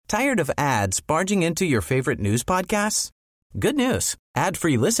Tired of ads barging into your favorite news podcasts? Good news.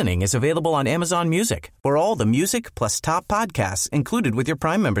 Ad-free listening is available on Amazon Music for all the music plus top podcasts included with your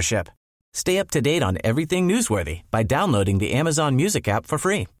Prime membership. Stay up to date on everything newsworthy by downloading the Amazon Music app for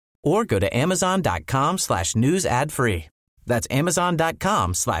free or go to amazon.com/news ad free. That's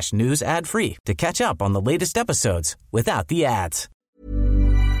amazon.com/news ad free to catch up on the latest episodes without the ads.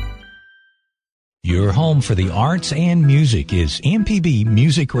 Your home for the arts and music is MPB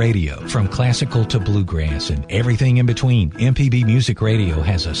Music Radio. From classical to bluegrass and everything in between, MPB Music Radio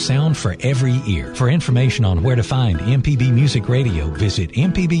has a sound for every ear. For information on where to find MPB Music Radio, visit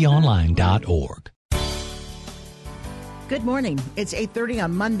mpbonline.org. Good morning. It's 8:30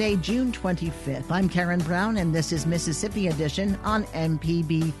 on Monday, June 25th. I'm Karen Brown, and this is Mississippi Edition on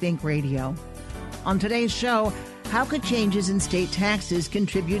MPB Think Radio. On today's show, how could changes in state taxes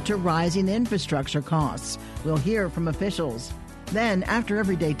contribute to rising infrastructure costs? We'll hear from officials. Then, after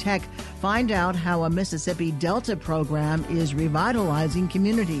Everyday Tech, find out how a Mississippi Delta program is revitalizing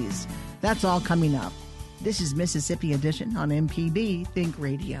communities. That's all coming up. This is Mississippi Edition on MPB Think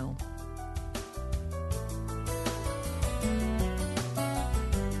Radio.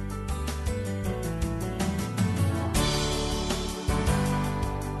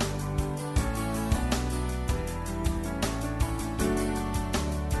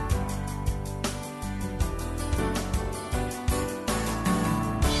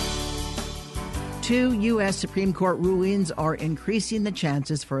 Two U.S. Supreme Court rulings are increasing the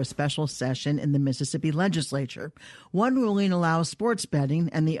chances for a special session in the Mississippi legislature. One ruling allows sports betting,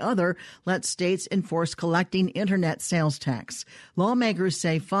 and the other lets states enforce collecting Internet sales tax. Lawmakers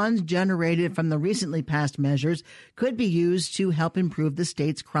say funds generated from the recently passed measures could be used to help improve the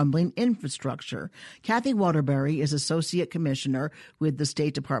state's crumbling infrastructure. Kathy Waterbury is Associate Commissioner with the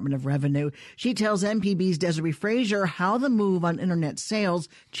State Department of Revenue. She tells MPB's Desiree Frazier how the move on Internet sales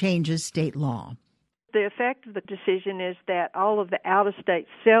changes state law. The effect of the decision is that all of the out-of-state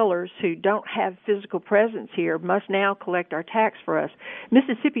sellers who don't have physical presence here must now collect our tax for us.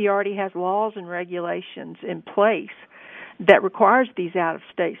 Mississippi already has laws and regulations in place that requires these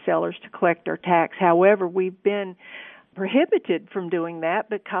out-of-state sellers to collect our tax. However, we've been prohibited from doing that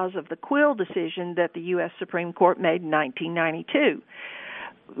because of the Quill decision that the U.S. Supreme Court made in 1992.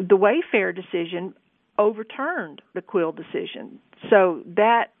 The Wayfair decision overturned the Quill decision. So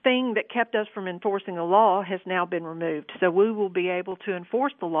that thing that kept us from enforcing the law has now been removed. So we will be able to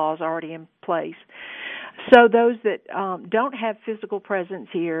enforce the laws already in place. So those that don't have physical presence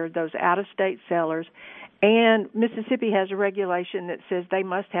here, those out-of-state sellers, and Mississippi has a regulation that says they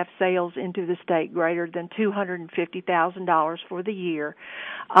must have sales into the state greater than $250,000 for the year,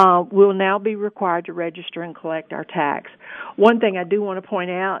 will now be required to register and collect our tax. One thing I do want to point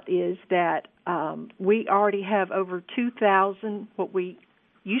out is that we already have over 2,000 what we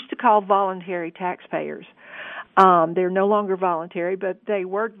used to call voluntary taxpayers. They're no longer voluntary, but they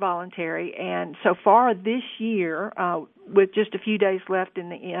were voluntary, and so far this year, with just a few days left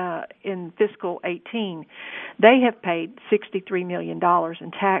in fiscal 18, they have paid $63 million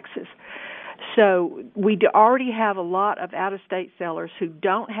in taxes. So we already have a lot of out-of-state sellers who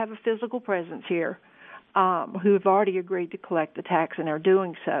don't have a physical presence here, who have already agreed to collect the tax and are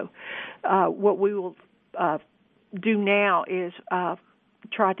doing so. What we will do now is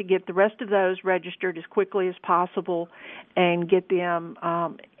try to get the rest of those registered as quickly as possible and get them,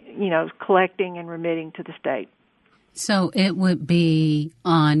 collecting and remitting to the state. So it would be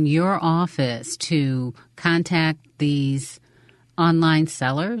on your office to contact these online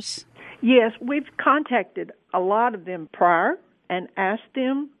sellers? Yes, we've contacted a lot of them prior and asked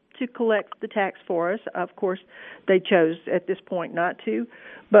them to collect the tax for us. Of course, they chose at this point not to.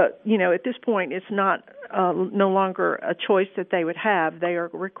 But, at this point, it's not no longer a choice that they would have. They are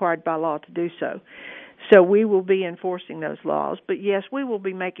required by law to do so. So we will be enforcing those laws. But, yes, we will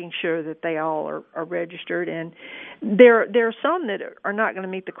be making sure that they all are registered. And there are some that are not going to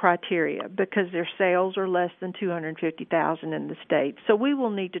meet the criteria because their sales are less than $250,000 in the state. So we will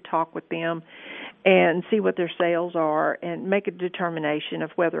need to talk with them and see what their sales are and make a determination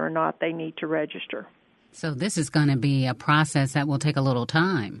of whether or not they need to register. So this is going to be a process that will take a little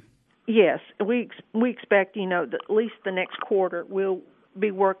time. Yes, we expect, that at least the next quarter we'll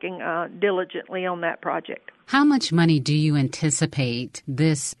be working diligently on that project. How much money do you anticipate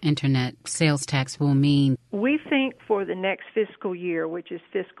this Internet sales tax will mean? We think for the next fiscal year, which is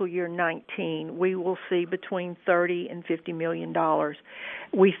fiscal year 19, we will see between $30 and $50 million.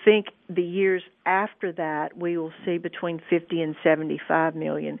 We think the years after that, we will see between $50 and $75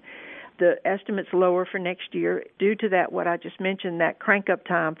 million. The estimate's lower for next year due to that, what I just mentioned, that crank-up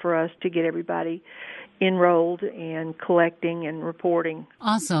time for us to get everybody enrolled in collecting and reporting.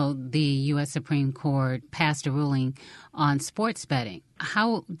 Also, the U.S. Supreme Court passed a ruling on sports betting.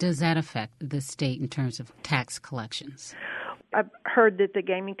 How does that affect the state in terms of tax collections? I've heard that the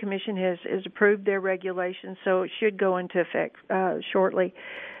Gaming Commission has approved their regulations, so it should go into effect shortly.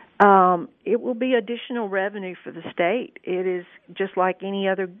 It will be additional revenue for the state. It is just like any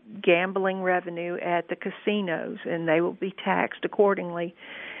other gambling revenue at the casinos, and they will be taxed accordingly.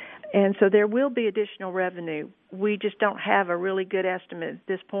 And so there will be additional revenue. We just don't have a really good estimate at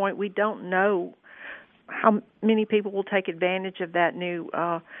this point. We don't know how many people will take advantage of that new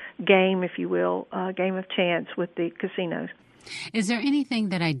game, if you will, game of chance with the casinos. Is there anything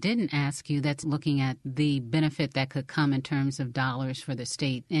that I didn't ask you that's looking at the benefit that could come in terms of dollars for the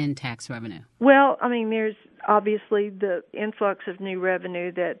state in tax revenue? Well, I mean, there's obviously the influx of new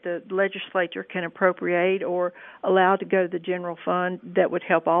revenue that the legislature can appropriate or allow to go to the general fund that would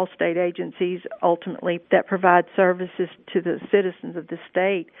help all state agencies ultimately that provide services to the citizens of the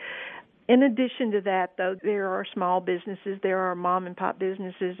state. In addition to that, though, there are small businesses, there are mom-and-pop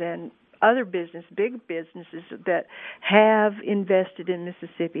businesses and other big businesses that have invested in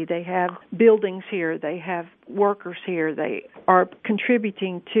Mississippi. They have buildings here. They have workers here. They are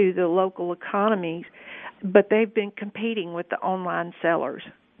contributing to the local economies, but they've been competing with the online sellers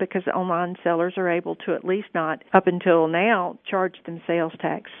because the online sellers are able to at least not, up until now, charge them sales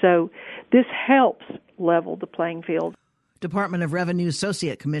tax. So this helps level the playing field. Department of Revenue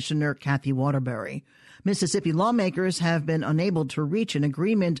Associate Commissioner Kathy Waterbury. Mississippi lawmakers have been unable to reach an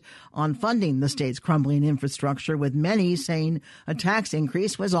agreement on funding the state's crumbling infrastructure, with many saying a tax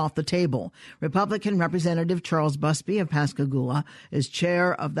increase was off the table. Republican Representative Charles Busby of Pascagoula is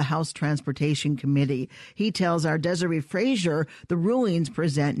chair of the House Transportation Committee. He tells our Desiree Frazier the rulings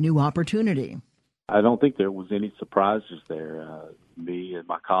present new opportunity. I don't think there was any surprises there. Me and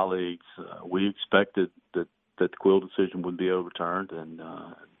my colleagues, we expected that the Quill decision would be overturned, and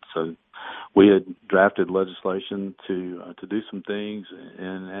so we had drafted legislation to do some things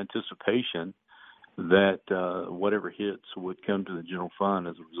in anticipation that whatever hits would come to the general fund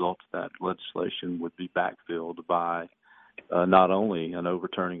as a result of that legislation would be backfilled by not only an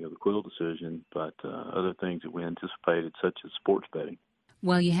overturning of the Quill decision, but other things that we anticipated, such as sports betting.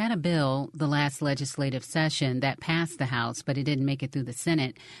 Well, you had a bill the last legislative session that passed the House, but it didn't make it through the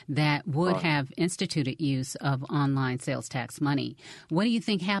Senate, that would have instituted use of online sales tax money. What do you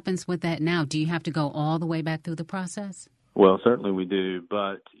think happens with that now? Do you have to go all the way back through the process? Well, certainly we do,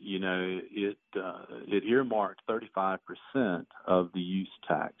 but, you know, it earmarked 35% of the use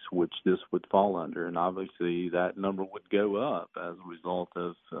tax, which this would fall under, and obviously that number would go up as a result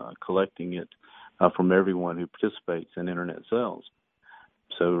of collecting it from everyone who participates in Internet sales.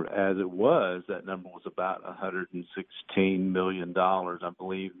 So as it was, that number was about $116 million. I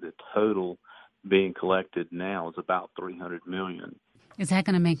believe the total being collected now is about $300 million. Is that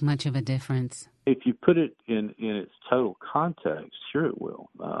going to make much of a difference? If you put it in its total context, sure it will,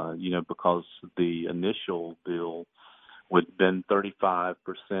 because the initial bill would have been 35%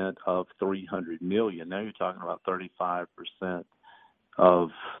 of $300 million. Now you're talking about 35% of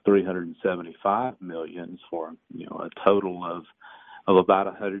 $375 million for, a total of about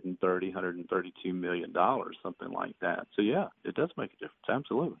 $132 million, something like that. So, yeah, it does make a difference,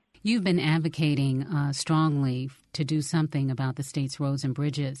 absolutely. You've been advocating strongly to do something about the state's roads and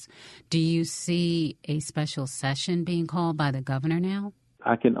bridges. Do you see a special session being called by the governor now?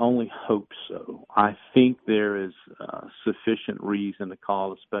 I can only hope so. I think there is sufficient reason to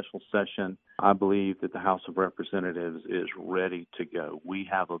call a special session. I believe that the House of Representatives is ready to go. We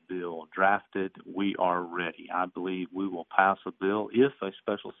have a bill drafted. We are ready. I believe we will pass a bill. If a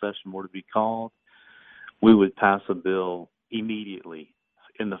special session were to be called, we would pass a bill immediately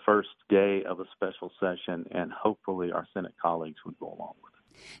in the first day of a special session, and hopefully our Senate colleagues would go along with it.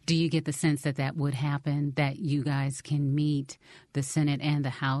 Do you get the sense that that would happen, that you guys can meet the Senate and the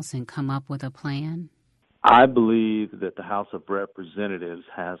House and come up with a plan? I believe that the House of Representatives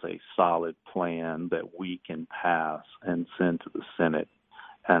has a solid plan that we can pass and send to the Senate,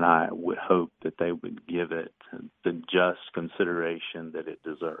 and I would hope that they would give it the just consideration that it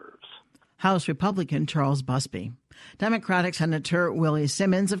deserves. House Republican Charles Busby. Democratic Senator Willie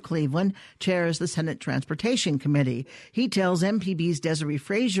Simmons of Cleveland chairs the Senate Transportation Committee. He tells MPB's Desiree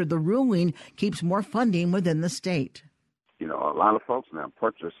Frazier the ruling keeps more funding within the state. A lot of folks now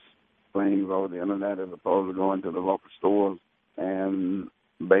purchase things over the Internet as opposed to going to the local stores. And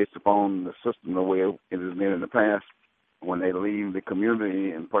based upon the system, the way it has been in the past, when they leave the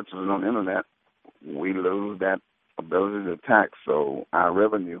community and purchase it on the Internet, we lose that ability to tax. So our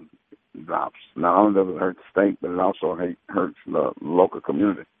revenue drops. Not only does it hurt the state, but it also hurts the local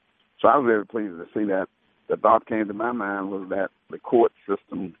community. So I was very pleased to see that the thought came to my mind was that the court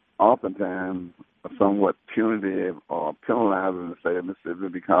system oftentimes are somewhat punitive or penalizing the state of Mississippi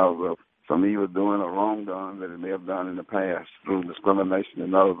because of some evil doing or wrong done that it may have done in the past through discrimination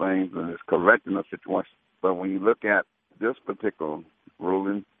and other things, and it's correcting the situation. But when you look at this particular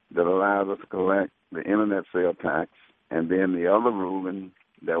ruling that allows us to collect the internet sale tax, and then the other ruling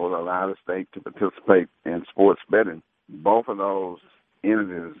that will allow the state to participate in sports betting, both of those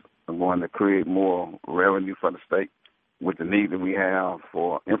entities are going to create more revenue for the state with the need that we have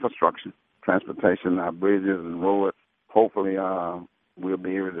for infrastructure, transportation, our bridges and roads. Hopefully, we'll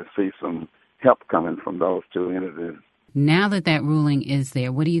be able to see some help coming from those two entities. Now that that ruling is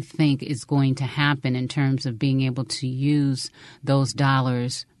there, what do you think is going to happen in terms of being able to use those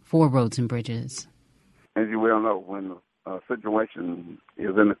dollars for roads and bridges? As you well know, when a situation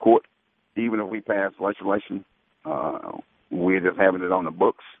is in the court, even if we pass legislation, we're just having it on the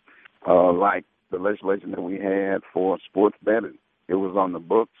books. Like the legislation that we had for sports betting, it was on the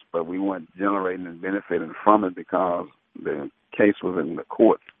books, but we weren't generating and benefiting from it because the case was in the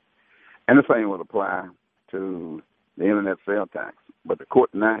court. And the same would apply to the internet sale tax. But the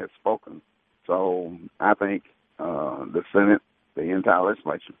court now has spoken. So I think the Senate, the entire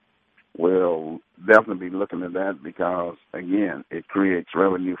legislature, will definitely be looking at that because, again, it creates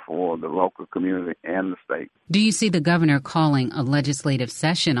revenue for the local community and the state. Do you see the governor calling a legislative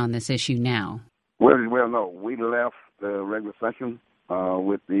session on this issue now? Well, no. We left the regular session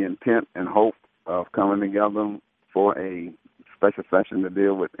with the intent and hope of coming together for a special session to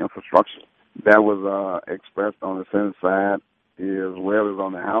deal with infrastructure. That was expressed on the Senate side as well as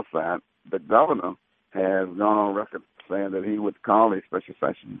on the House side. The governor has gone on record saying that he would call a special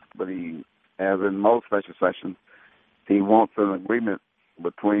session, but he, as in most special sessions, he wants an agreement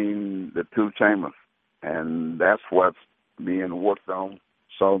between the two chambers, and that's what's being worked on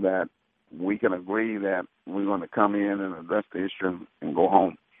so that we can agree that we're going to come in and address the issue and go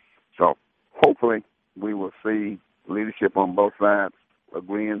home. So hopefully we will see leadership on both sides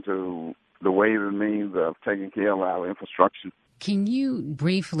agreeing to the ways and means of taking care of our infrastructure. Can you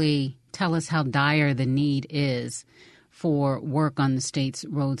briefly tell us how dire the need is for work on the state's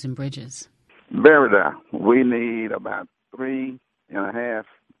roads and bridges? Very dire. We need about $3.5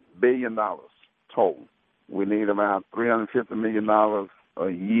 billion total. We need about $350 million a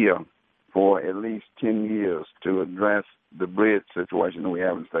year for at least 10 years to address the bridge situation that we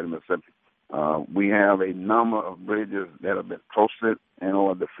have in the state of Mississippi. We have a number of bridges that have been posted and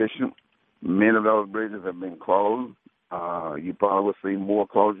are deficient. Many of those bridges have been closed. You probably will see more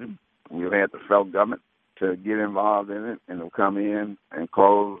closure. We've had the federal government to get involved in it and to come in and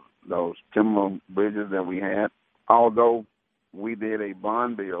close those timber bridges that we had. Although we did a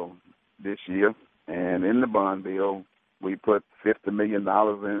bond bill this year, and in the bond bill, we put $50 million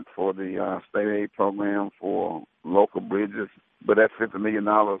in it for the state aid program for local bridges. But that $50 million,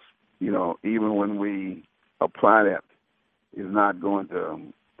 even when we apply that, is not going to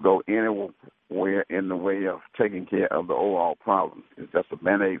go anywhere in the way of taking care of the overall problem. It's just a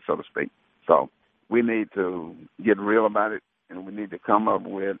Band-Aid, so to speak. So we need to get real about it, and we need to come up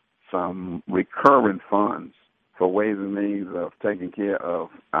with some recurring funds for ways and means of taking care of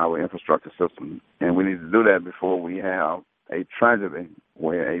our infrastructure system. And we need to do that before we have a tragedy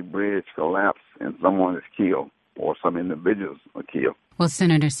where a bridge collapses and someone is killed or some individuals are killed. Well,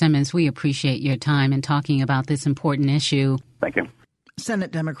 Senator Simmons, we appreciate your time in talking about this important issue. Thank you.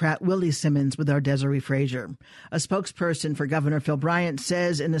 Senate Democrat Willie Simmons with our Desiree Frazier. A spokesperson for Governor Phil Bryant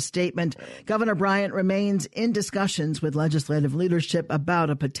says in a statement, Governor Bryant remains in discussions with legislative leadership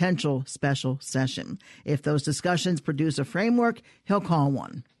about a potential special session. If those discussions produce a framework, he'll call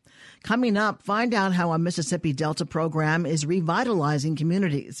one. Coming up, find out how a Mississippi Delta program is revitalizing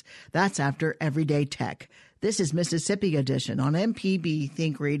communities. That's after Everyday Tech. This is Mississippi Edition on MPB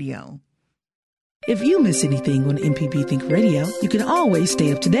Think Radio. If you miss anything on MPB Think Radio, you can always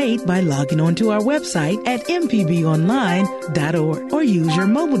stay up to date by logging on to our website at mpbonline.org or use your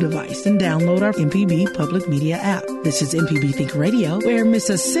mobile device and download our MPB Public Media app. This is MPB Think Radio, where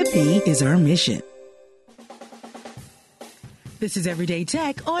Mississippi is our mission. This is Everyday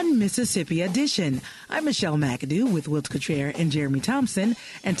Tech on Mississippi Edition. I'm Michelle McAdoo with Wilt Cottrell and Jeremy Thompson,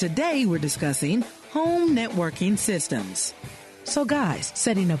 and today we're discussing home networking systems. So guys,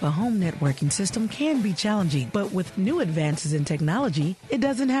 setting up a home networking system can be challenging, but with new advances in technology, it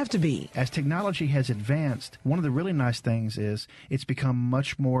doesn't have to be. As technology has advanced, one of the really nice things is it's become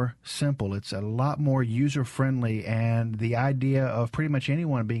much more simple. It's a lot more user-friendly, and the idea of pretty much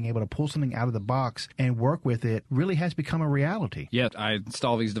anyone being able to pull something out of the box and work with it really has become a reality. Yeah, I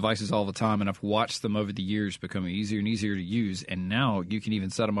install these devices all the time, and I've watched them over the years become easier and easier to use, and now you can even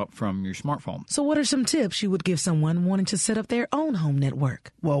set them up from your smartphone. So what are some tips you would give someone wanting to set up their own home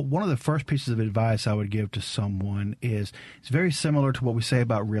network? Well, one of the first pieces of advice I would give to someone is it's very similar to what we say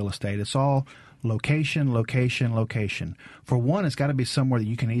about real estate. It's all location, location, location. For one, it's got to be somewhere that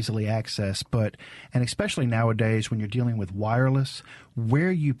you can easily access, and especially nowadays when you're dealing with wireless,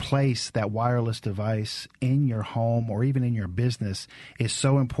 where you place that wireless device in your home or even in your business is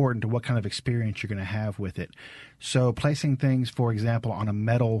so important to what kind of experience you're going to have with it. So placing things, for example, on a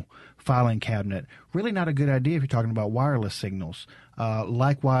metal filing cabinet, really not a good idea if you're talking about wireless signals.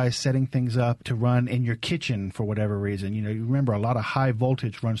 Likewise, setting things up to run in your kitchen for whatever reason. You remember a lot of high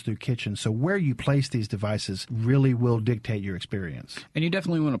voltage runs through kitchens. So where you place these devices really will dictate your experience. And you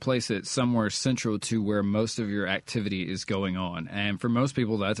definitely want to place it somewhere central to where most of your activity is going on. And for most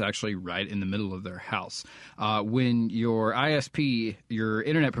people, that's actually right in the middle of their house. When your ISP, your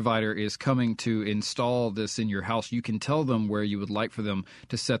internet provider, is coming to install this in your house, you can tell them where you would like for them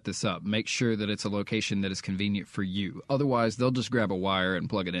to set this up. Make sure that it's a location that is convenient for you. Otherwise, they'll just grab a wire and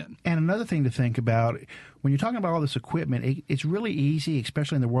plug it in. And another thing to think about, when you're talking about all this equipment, it's really easy,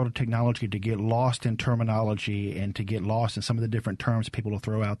 especially in the world of technology, to get lost in terminology and to get lost in some of the different terms people will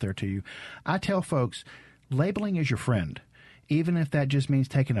throw out there to you. I tell folks, labeling is your friend. Even if that just means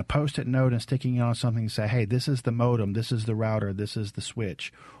taking a Post-it note and sticking it on something and say, hey, this is the modem, this is the router, this is the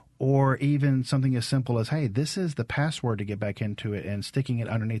switch. Or even something as simple as, hey, this is the password to get back into it, and sticking it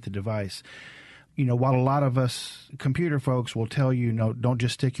underneath the device. While a lot of us computer folks will tell you, no, don't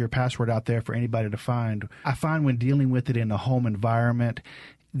just stick your password out there for anybody to find, I find when dealing with it in a home environment,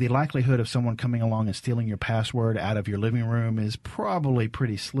 the likelihood of someone coming along and stealing your password out of your living room is probably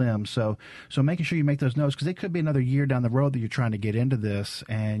pretty slim. So making sure you make those notes, because it could be another year down the road that you're trying to get into this,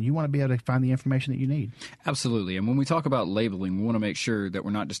 and you want to be able to find the information that you need. Absolutely. And when we talk about labeling, we want to make sure that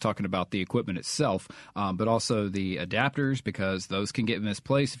we're not just talking about the equipment itself, but also the adapters, because those can get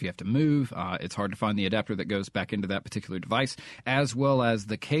misplaced if you have to move. It's hard to find the adapter that goes back into that particular device, as well as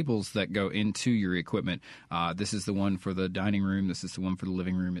the cables that go into your equipment. This is the one for the dining room. This is the one for the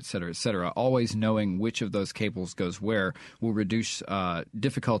living room, et cetera, et cetera. Always knowing which of those cables goes where will reduce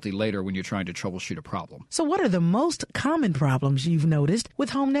difficulty later when you're trying to troubleshoot a problem. So what are the most common problems you've noticed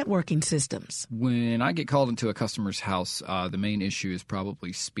with home networking systems? When I get called into a customer's house, the main issue is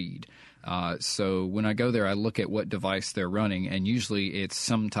probably speed. So when I go there, I look at what device they're running, and usually it's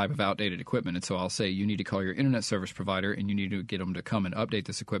some type of outdated equipment. And so I'll say, you need to call your internet service provider, and you need to get them to come and update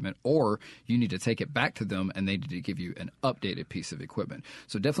this equipment, or you need to take it back to them, and they need to give you an updated piece of equipment.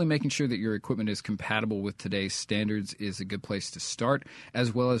 So definitely making sure that your equipment is compatible with today's standards is a good place to start,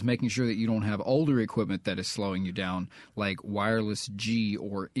 as well as making sure that you don't have older equipment that is slowing you down, like wireless G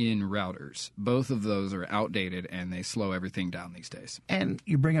or N routers. Both of those are outdated, and they slow everything down these days. And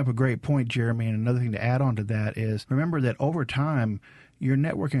you bring up a great point, Jeremy, and another thing to add on to that is remember that over time, your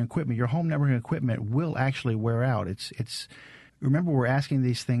networking equipment, your home networking equipment will actually wear out. Remember, we're asking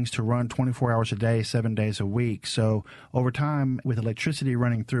these things to run 24 hours a day, 7 days a week. So over time, with electricity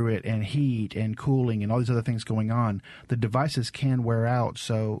running through it and heat and cooling and all these other things going on, the devices can wear out.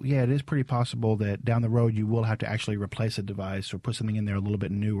 So, yeah, it is pretty possible that down the road you will have to actually replace a device or put something in there a little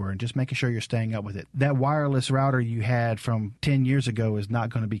bit newer, and just making sure you're staying up with it. That wireless router you had from 10 years ago is not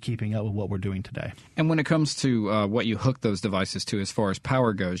going to be keeping up with what we're doing today. And when it comes to what you hook those devices to as far as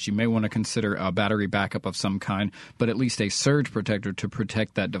power goes, you may want to consider a battery backup of some kind, but at least a surge protector to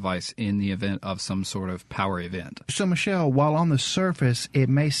protect that device in the event of some sort of power event. So, Michelle, while on the surface it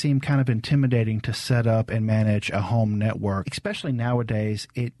may seem kind of intimidating to set up and manage a home network, especially nowadays,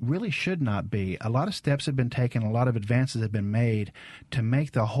 it really should not be. A lot of steps have been taken, a lot of advances have been made to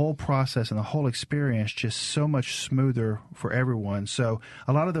make the whole process and the whole experience just so much smoother for everyone. So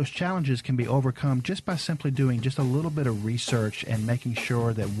a lot of those challenges can be overcome just by simply doing just a little bit of research and making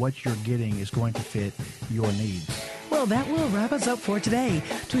sure that what you're getting is going to fit your needs. Well, that will wrap us up for today.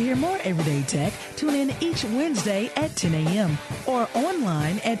 To hear more Everyday Tech, tune in each Wednesday at 10 a.m. or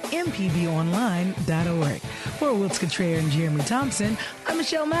online at mpbonline.org. For Wilts Cottrell and Jeremy Thompson, I'm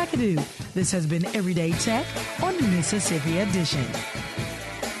Michelle McAdoo. This has been Everyday Tech on the Mississippi Edition.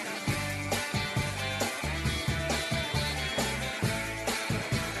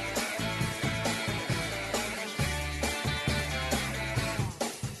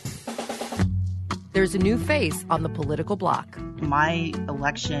 There's a new face on the political block. My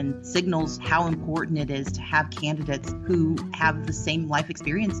election signals how important it is to have candidates who have the same life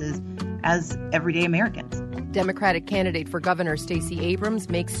experiences as everyday Americans. Democratic candidate for governor Stacey Abrams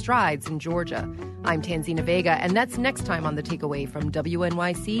makes strides in Georgia. I'm Tanzina Vega, and that's next time on The Takeaway from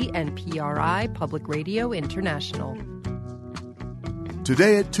WNYC and PRI Public Radio International.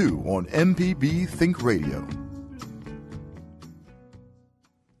 Today at 2 on MPB Think Radio.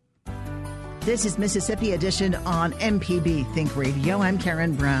 This is Mississippi Edition on MPB Think Radio. I'm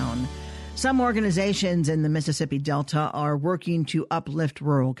Karen Brown. Some organizations in the Mississippi Delta are working to uplift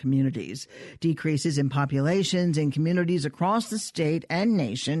rural communities. Decreases in populations in communities across the state and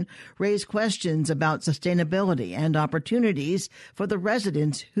nation raise questions about sustainability and opportunities for the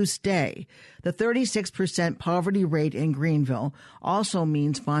residents who stay. The 36% poverty rate in Greenville also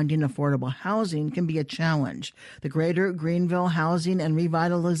means finding affordable housing can be a challenge. The Greater Greenville Housing and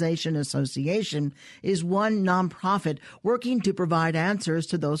Revitalization Association is one nonprofit working to provide answers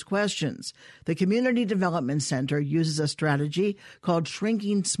to those questions. The Community Development Center uses a strategy called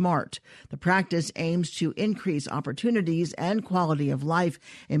Shrinking Smart. The practice aims to increase opportunities and quality of life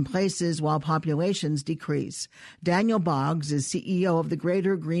in places while populations decrease. Daniel Boggs is CEO of the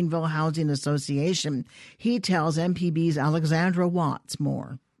Greater Greenville Housing Association. He tells MPB's Alexandra Watts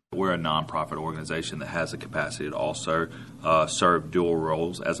more. We're a nonprofit organization that has the capacity to also serve dual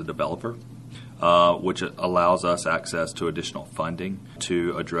roles as a developer, which allows us access to additional funding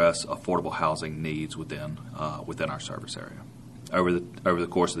to address affordable housing needs within our service area. Over the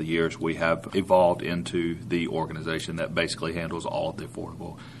course of the years, we have evolved into the organization that basically handles all of the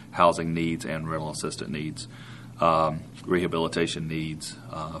affordable housing needs and rental assistance needs, rehabilitation needs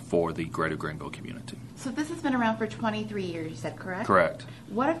for the Greater Greenville community. So this has been around for 23 years, is that correct? Correct.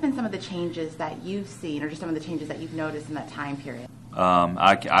 What have been some of the changes that you've seen, or just some of the changes that you've noticed in that time period?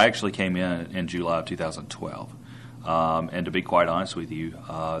 I actually came in July of 2012. And to be quite honest with you,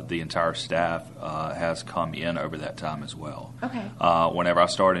 the entire staff has come in over that time as well. Okay. Whenever I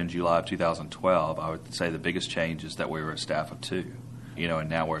started in July of 2012, I would say the biggest change is that we were a staff of 2, and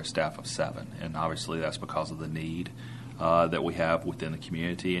now we're a staff of 7. And obviously that's because of the need that we have within the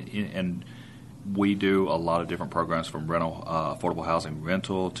community. And we do a lot of different programs from rental, affordable housing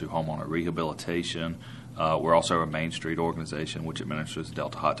rental to homeowner rehabilitation. We're also a Main Street organization which administers the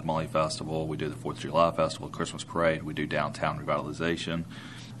Delta Hot Tamale Festival. We do the 4th of July Festival, Christmas Parade. We do downtown revitalization.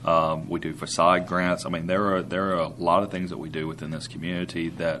 We do facade grants. I mean, there are a lot of things that we do within this community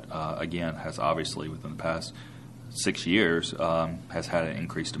that, again, has obviously within the past 6 years has had an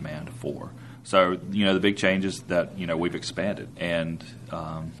increased demand for. So, the big change is that, we've expanded and,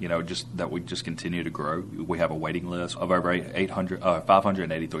 just that we just continue to grow. We have a waiting list of over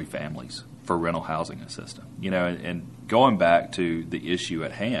 583 families for rental housing assistance. And going back to the issue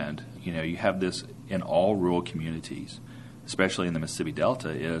at hand, you have this in all rural communities, especially in the Mississippi Delta,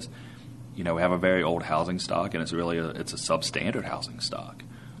 is, we have a very old housing stock, and it's really it's a substandard housing stock.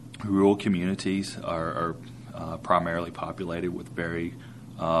 Rural communities are primarily populated with very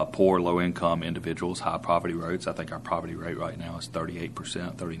poor, low-income individuals, high poverty rates. I think our poverty rate right now is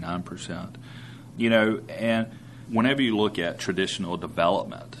 38%, 39%. And whenever you look at traditional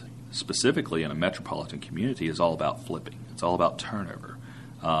development, specifically in a metropolitan community, is all about flipping. It's all about turnover.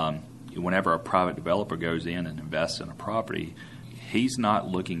 Whenever a private developer goes in and invests in a property, he's not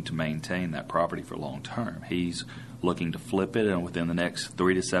looking to maintain that property for long term. He's looking to flip it and within the next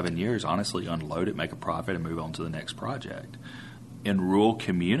 3 to 7 years, honestly, unload it, make a profit, and move on to the next project. In rural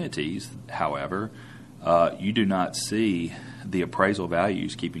communities, however, you do not see the appraisal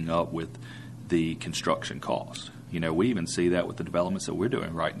values keeping up with the construction cost. We even see that with the developments that we're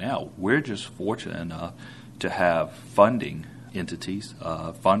doing right now. We're just fortunate enough to have funding entities,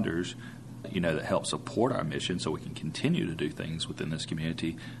 funders, that help support our mission so we can continue to do things within this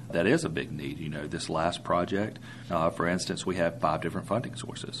community. That is a big need. This last project, for instance, we have 5 different funding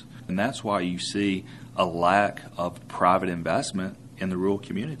sources. And that's why you see a lack of private investment in the rural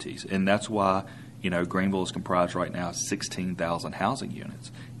communities. And that's why, Greenville is comprised right now of 16,000 housing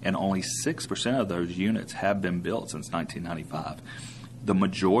units. And only 6% of those units have been built since 1995. The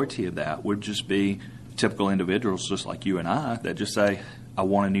majority of that would just be typical individuals just like you and I that just say, I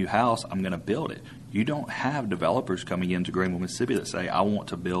want a new house, I'm going to build it. You don't have developers coming into Greenville, Mississippi that say, I want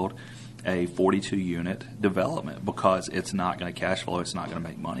to build a 42-unit development because it's not going to cash flow, it's not going to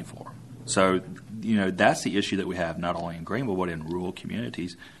make money for them. So, that's the issue that we have not only in Greenville but in rural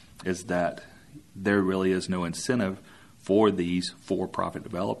communities, is that there really is no incentive for these for-profit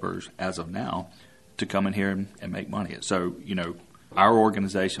developers as of now to come in here and make money. So, our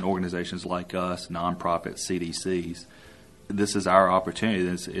organizations like us, nonprofits, CDCs, this is our opportunity,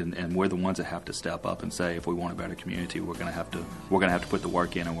 and we're the ones that have to step up and say, if we want a better community, we're going to have to put the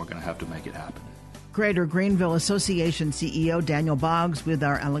work in, and we're going to have to make it happen. Greater Greenville Association CEO Daniel Boggs with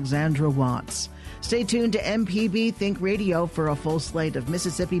our Alexandra Watts. Stay tuned to MPB Think Radio for a full slate of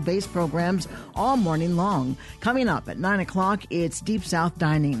Mississippi-based programs all morning long. Coming up at 9 o'clock, it's Deep South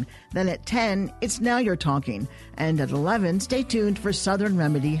Dining. Then at 10, it's Now You're Talking. And at 11, stay tuned for Southern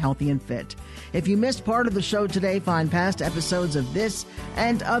Remedy Healthy and Fit. If you missed part of the show today, find past episodes of this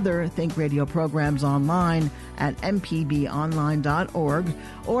and other Think Radio programs online at mpbonline.org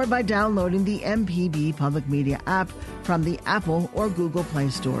or by downloading the MPB Public Media app from the Apple or Google Play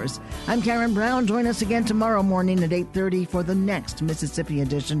stores. I'm Karen Brown. Join us again tomorrow morning at 8:30 for the next Mississippi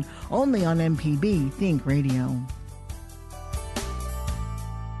edition, only on MPB Think Radio.